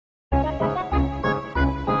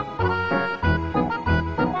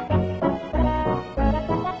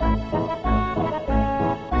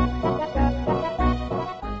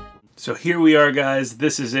So here we are, guys.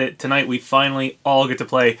 This is it. Tonight we finally all get to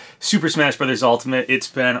play Super Smash Bros. Ultimate. It's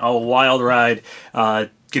been a wild ride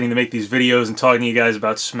getting to make these videos and talking to you guys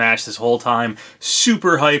about Smash this whole time.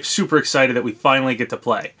 Super hyped, super excited that we finally get to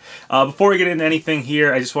play. Before we get into anything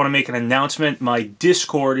here, I just want to make an announcement. My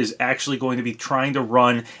Discord is actually going to be trying to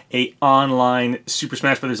run an online Super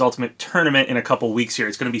Smash Bros. Ultimate tournament in a couple weeks here.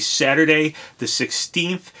 It's going to be Saturday the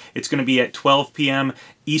 16th. It's going to be at 12 p.m.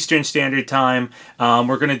 Eastern Standard Time.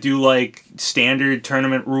 We're going to do like standard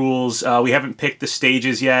tournament rules. We haven't picked the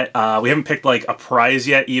stages yet. We haven't picked like a prize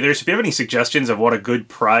yet either. So if you have any suggestions of what a good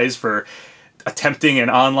prize for attempting an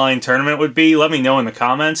online tournament would be, let me know in the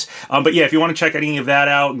comments. But yeah, if you want to check any of that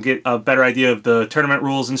out and get a better idea of the tournament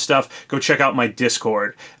rules and stuff, go check out my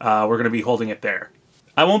Discord. We're going to be holding it there.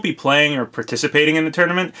 I won't be playing or participating in the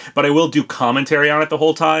tournament, but I will do commentary on it the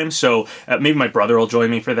whole time, so maybe my brother will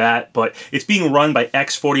join me for that. But it's being run by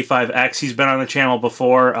X45X. He's been on the channel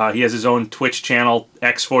before. He has his own Twitch channel,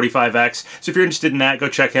 X45X. So if you're interested in that, go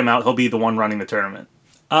check him out. He'll be the one running the tournament.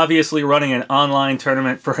 Obviously, running an online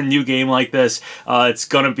tournament for a new game like this, it's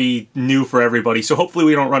going to be new for everybody, so hopefully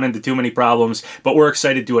we don't run into too many problems, but we're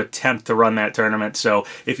excited to attempt to run that tournament. So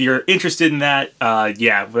if you're interested in that,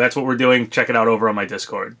 yeah, that's what we're doing. Check it out over on my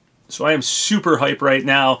Discord. So I am super hyped right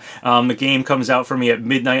now. The game comes out for me at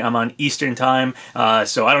midnight. I'm on Eastern time,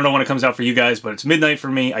 so I don't know when it comes out for you guys, but it's midnight for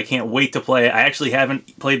me. I can't wait to play it. I actually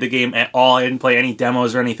haven't played the game at all. I didn't play any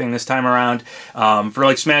demos or anything this time around. For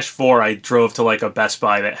like Smash 4, I drove to like a Best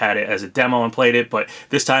Buy that had it as a demo and played it, but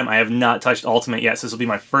this time I have not touched Ultimate yet, so this will be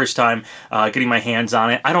my first time getting my hands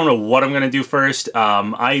on it. I don't know what I'm going to do first.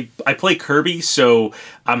 I play Kirby, so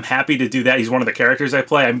I'm happy to do that. He's one of the characters I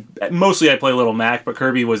play. Mostly I play Little Mac, but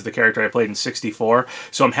Kirby was the character I played in 64,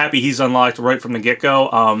 so I'm happy he's unlocked right from the get-go.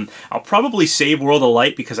 I'll probably save World of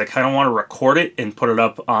Light because I kind of want to record it and put it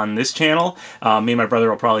up on this channel. Me and my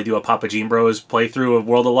brother will probably do a PapaGenos playthrough of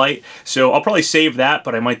World of Light, so I'll probably save that,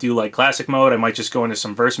 but I might do like classic mode. I might just go into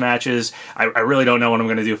some verse matches. I really don't know what I'm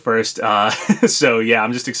going to do first, so yeah,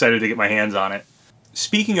 I'm just excited to get my hands on it.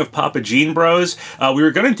 Speaking of PapaGenos, we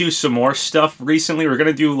were going to do some more stuff recently. We were going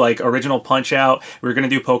to do like original Punch-Out. We were going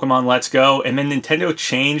to do Pokemon Let's Go, and then Nintendo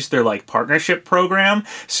changed their like partnership program,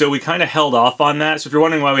 so we kind of held off on that. So if you're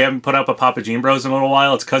wondering why we haven't put up a PapaGenos in a little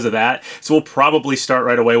while, it's because of that. So we'll probably start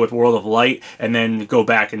right away with World of Light, and then go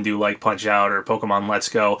back and do like Punch-Out or Pokemon Let's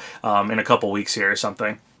Go in a couple weeks here or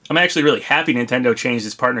something. I'm actually really happy Nintendo changed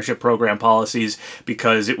its partnership program policies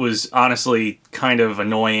because it was honestly kind of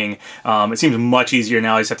annoying. It seems much easier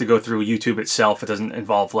now. I just have to go through YouTube itself. It doesn't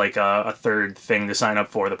involve like a third thing to sign up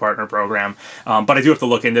for the partner program. But I do have to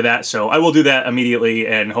look into that, so I will do that immediately,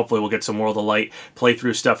 and hopefully we'll get some World of Light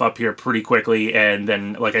playthrough stuff up here pretty quickly, and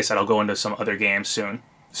then, like I said, I'll go into some other games soon.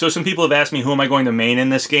 So some people have asked me who am I going to main in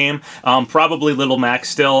this game. Probably Little Mac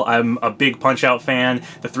still. I'm a big Punch-Out fan.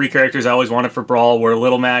 The three characters I always wanted for Brawl were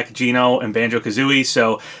Little Mac, Geno, and Banjo-Kazooie.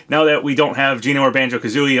 So now that we don't have Geno or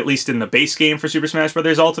Banjo-Kazooie, at least in the base game for Super Smash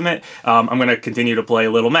Bros. Ultimate, I'm going to continue to play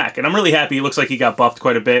Little Mac. And I'm really happy. It looks like he got buffed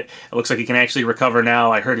quite a bit. It looks like he can actually recover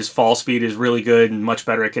now. I heard his fall speed is really good and much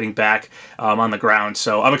better at getting back on the ground.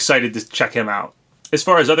 So I'm excited to check him out. As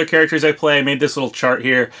far as other characters I play, I made this little chart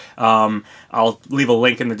here. I'll leave a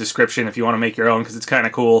link in the description if you want to make your own because it's kind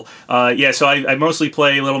of cool. Yeah, so I mostly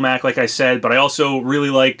play Little Mac, like I said, but I also really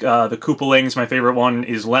like the Koopalings. My favorite one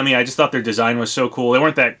is Lemmy. I just thought their design was so cool. They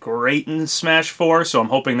weren't that great in Smash 4, so I'm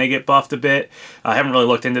hoping they get buffed a bit. I haven't really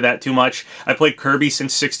looked into that too much. I played Kirby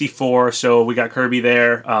since 64, so we got Kirby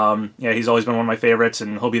there. Yeah, he's always been one of my favorites,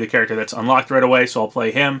 and he'll be the character that's unlocked right away, so I'll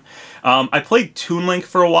play him. I played Toon Link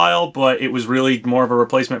for a while, but it was really more of a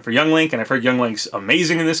replacement for Young Link, and I've heard Young Link's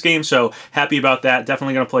amazing in this game, so happy about that.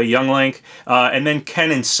 Definitely going to play Young Link. And then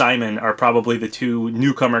Ken and Simon are probably the two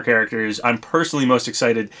newcomer characters I'm personally most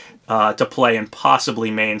excited to play and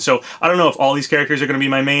possibly main. So I don't know if all these characters are going to be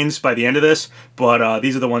my mains by the end of this, but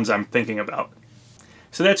these are the ones I'm thinking about.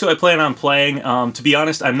 So that's who I plan on playing. To be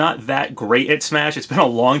honest, I'm not that great at Smash. It's been a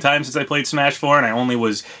long time since I played Smash 4, and I only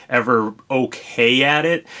was ever okay at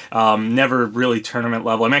it. Never really tournament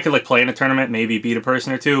level. I mean, I could like play in a tournament, maybe beat a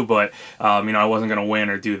person or two, but you know, I wasn't going to win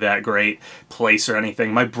or do that great place or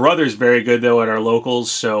anything. My brother's very good, though, at our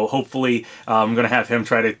locals, so hopefully I'm going to have him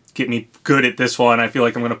try to get me good at this one. I feel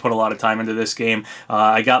like I'm going to put a lot of time into this game.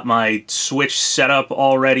 I got my Switch set up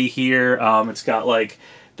already here. It's got like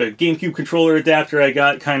the GameCube controller adapter I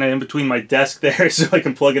got kind of in between my desk there so I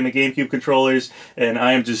can plug in the GameCube controllers, and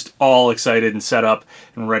I am just all excited and set up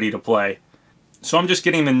and ready to play. So I'm just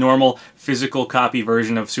getting the normal physical copy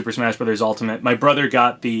version of Super Smash Bros. Ultimate. My brother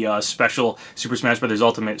got the special Super Smash Bros.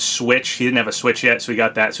 Ultimate Switch. He didn't have a Switch yet, so he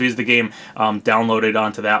got that. So he's the game downloaded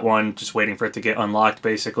onto that one, just waiting for it to get unlocked,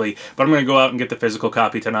 basically. But I'm going to go out and get the physical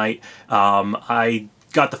copy tonight. I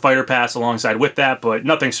got the Fighter Pass alongside with that, but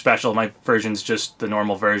nothing special. My version's just the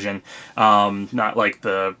normal version, not like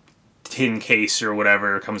the tin case or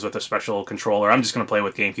whatever comes with a special controller. I'm just going to play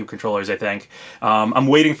with GameCube controllers, I think. I'm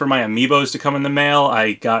waiting for my amiibos to come in the mail.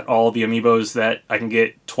 I got all the amiibos that I can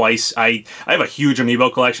get twice. I have a huge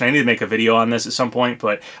amiibo collection. I need to make a video on this at some point,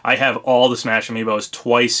 but I have all the Smash amiibos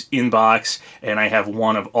twice in box, and I have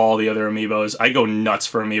one of all the other amiibos. I go nuts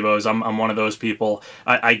for amiibos. I'm one of those people.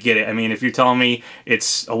 I get it. I mean, if you're telling me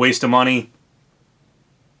it's a waste of money,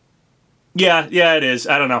 yeah, it is.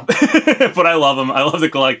 I don't know. But I love them. I love to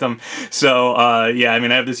collect them. So, yeah, I mean,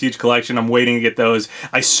 I have this huge collection. I'm waiting to get those.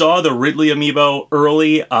 I saw the Ridley amiibo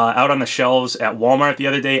early out on the shelves at Walmart the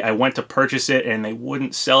other day. I went to purchase it, and they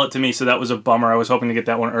wouldn't sell it to me, so that was a bummer. I was hoping to get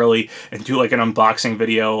that one early and do, like, an unboxing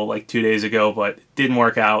video, like, 2 days ago, but it didn't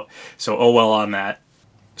work out, so oh well on that.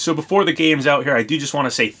 So before the game's out here, I do just want to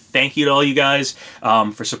say thank you to all you guys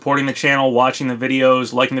for supporting the channel, watching the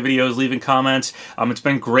videos, liking the videos, leaving comments. It's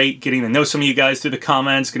been great getting to know some of you guys through the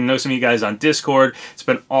comments, getting to know some of you guys on Discord. It's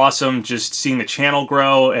been awesome just seeing the channel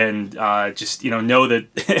grow and just, you know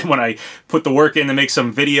that when I put the work in to make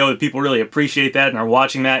some video, that people really appreciate that and are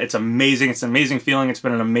watching that. It's amazing. It's an amazing feeling. It's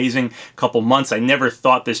been an amazing couple months. I never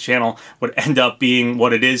thought this channel would end up being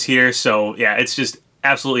what it is here. So yeah, it's just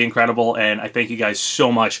absolutely incredible, and I thank you guys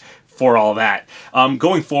so much for all that.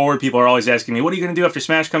 Going forward, people are always asking me, what are you going to do after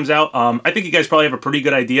Smash comes out? I think you guys probably have a pretty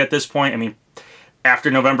good idea at this point. I mean, after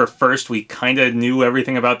November 1st, we kind of knew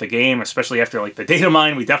everything about the game, especially after like the data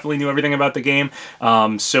mine. We definitely knew everything about the game.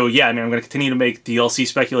 So yeah, I mean, I'm going to continue to make DLC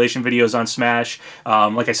speculation videos on Smash.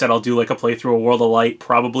 Like I said, I'll do like a playthrough of World of Light,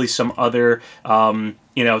 probably some other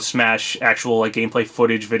you know, Smash actual like gameplay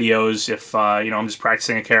footage videos. If you know, I'm just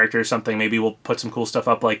practicing a character or something, maybe we'll put some cool stuff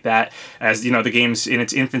up like that. As you know, the game's in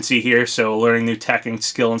its infancy here, so learning new tech and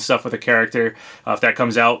skill and stuff with a character. If that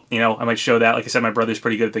comes out, you know, I might show that. Like I said, my brother's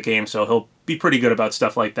pretty good at the game, so he'll be pretty good about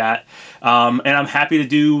stuff like that. And I'm happy to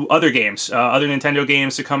do other games, other Nintendo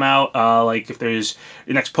games to come out. Like if there's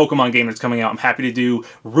the next Pokemon game that's coming out, I'm happy to do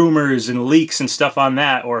rumors and leaks and stuff on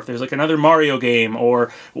that. Or if there's like another Mario game,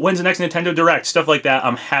 or when's the next Nintendo Direct, stuff like that.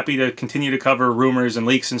 I'm happy to continue to cover rumors and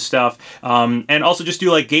leaks and stuff. And also just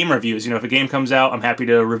do like game reviews. You know, if a game comes out, I'm happy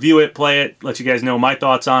to review it, play it, let you guys know my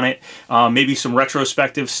thoughts on it. Maybe some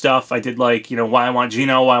retrospective stuff. I did like, you know, why I want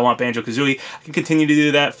Geno, why I want Banjo-Kazooie. I can continue to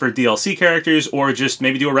do that for DLC characters, or just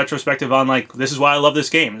maybe do a retrospective on like, this is why I love this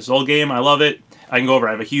game. This old game, I love it. I can go over.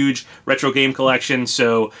 I have a huge retro game collection,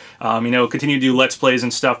 so you know, continue to do Let's Plays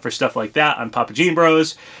and stuff for stuff like that on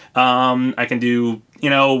PapaGenos. I can do, you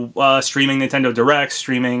know, streaming Nintendo Directs,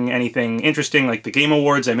 streaming anything interesting like the Game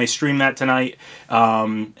Awards. I may stream that tonight.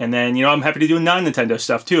 And then, you know, I'm happy to do non-Nintendo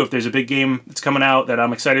stuff too. If there's a big game that's coming out that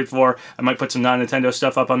I'm excited for, I might put some non-Nintendo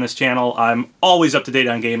stuff up on this channel. I'm always up to date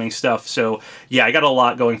on gaming stuff, so yeah, I got a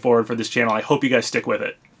lot going forward for this channel. I hope you guys stick with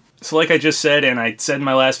it. So like I just said, and I said in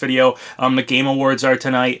my last video, the Game Awards are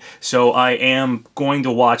tonight, so I am going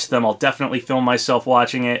to watch them. I'll definitely film myself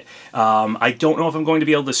watching it. I don't know if I'm going to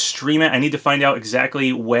be able to stream it. I need to find out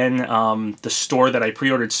exactly when the store that I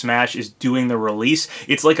pre-ordered Smash is doing the release.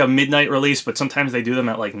 It's like a midnight release, but sometimes they do them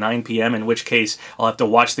at like 9 p.m., in which case I'll have to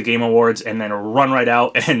watch the Game Awards and then run right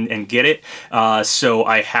out and get it. So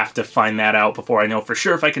I have to find that out before I know for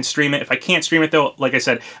sure if I can stream it. If I can't stream it though, like I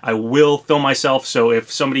said, I will film myself, so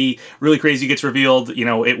if somebody really crazy gets revealed, you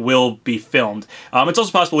know, it will be filmed. It's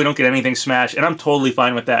also possible we don't get anything Smash, and I'm totally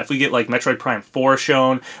fine with that. If we get like Metroid Prime 4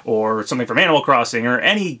 shown, or something from Animal Crossing, or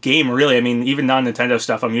any game really, I mean, even non-Nintendo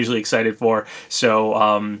stuff I'm usually excited for. So,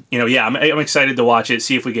 you know, yeah, I'm excited to watch it,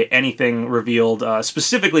 see if we get anything revealed.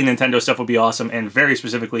 Specifically Nintendo stuff would be awesome, and very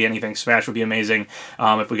specifically anything Smash would be amazing.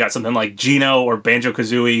 If we got something like Geno or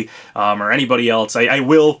Banjo-Kazooie, or anybody else, I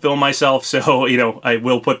will film myself, so, you know, I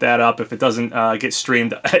will put that up. If it doesn't get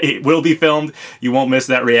streamed, it will be filmed. You won't miss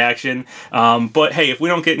that reaction. But hey, if we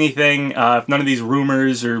don't get anything, if none of these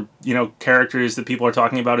rumors or, you know, characters that people are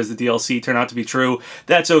talking about as the DLC turn out to be true,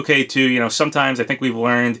 that's okay too. You know, sometimes I think we've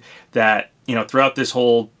learned that, you know, throughout this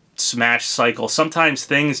whole Smash cycle, sometimes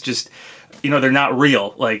things just, you know, they're not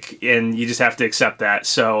real, like, and you just have to accept that.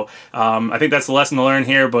 So I think that's the lesson to learn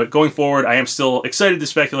here, but going forward, I am still excited to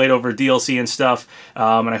speculate over DLC and stuff,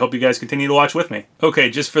 and I hope you guys continue to watch with me. Okay,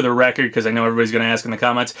 just for the record, because I know everybody's going to ask in the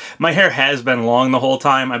comments, my hair has been long the whole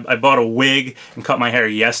time. I bought a wig and cut my hair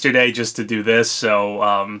yesterday just to do this,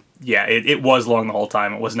 so yeah, it was long the whole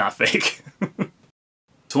time. It was not fake.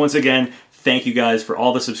 So once again, Thank you guys for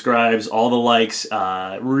all the subscribes, all the likes.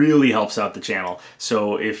 Really helps out the channel.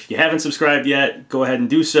 So if you haven't subscribed yet, go ahead and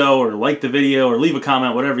do so, or like the video, or leave a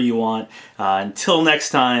comment, whatever you want. Until next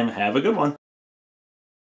time, have a good one.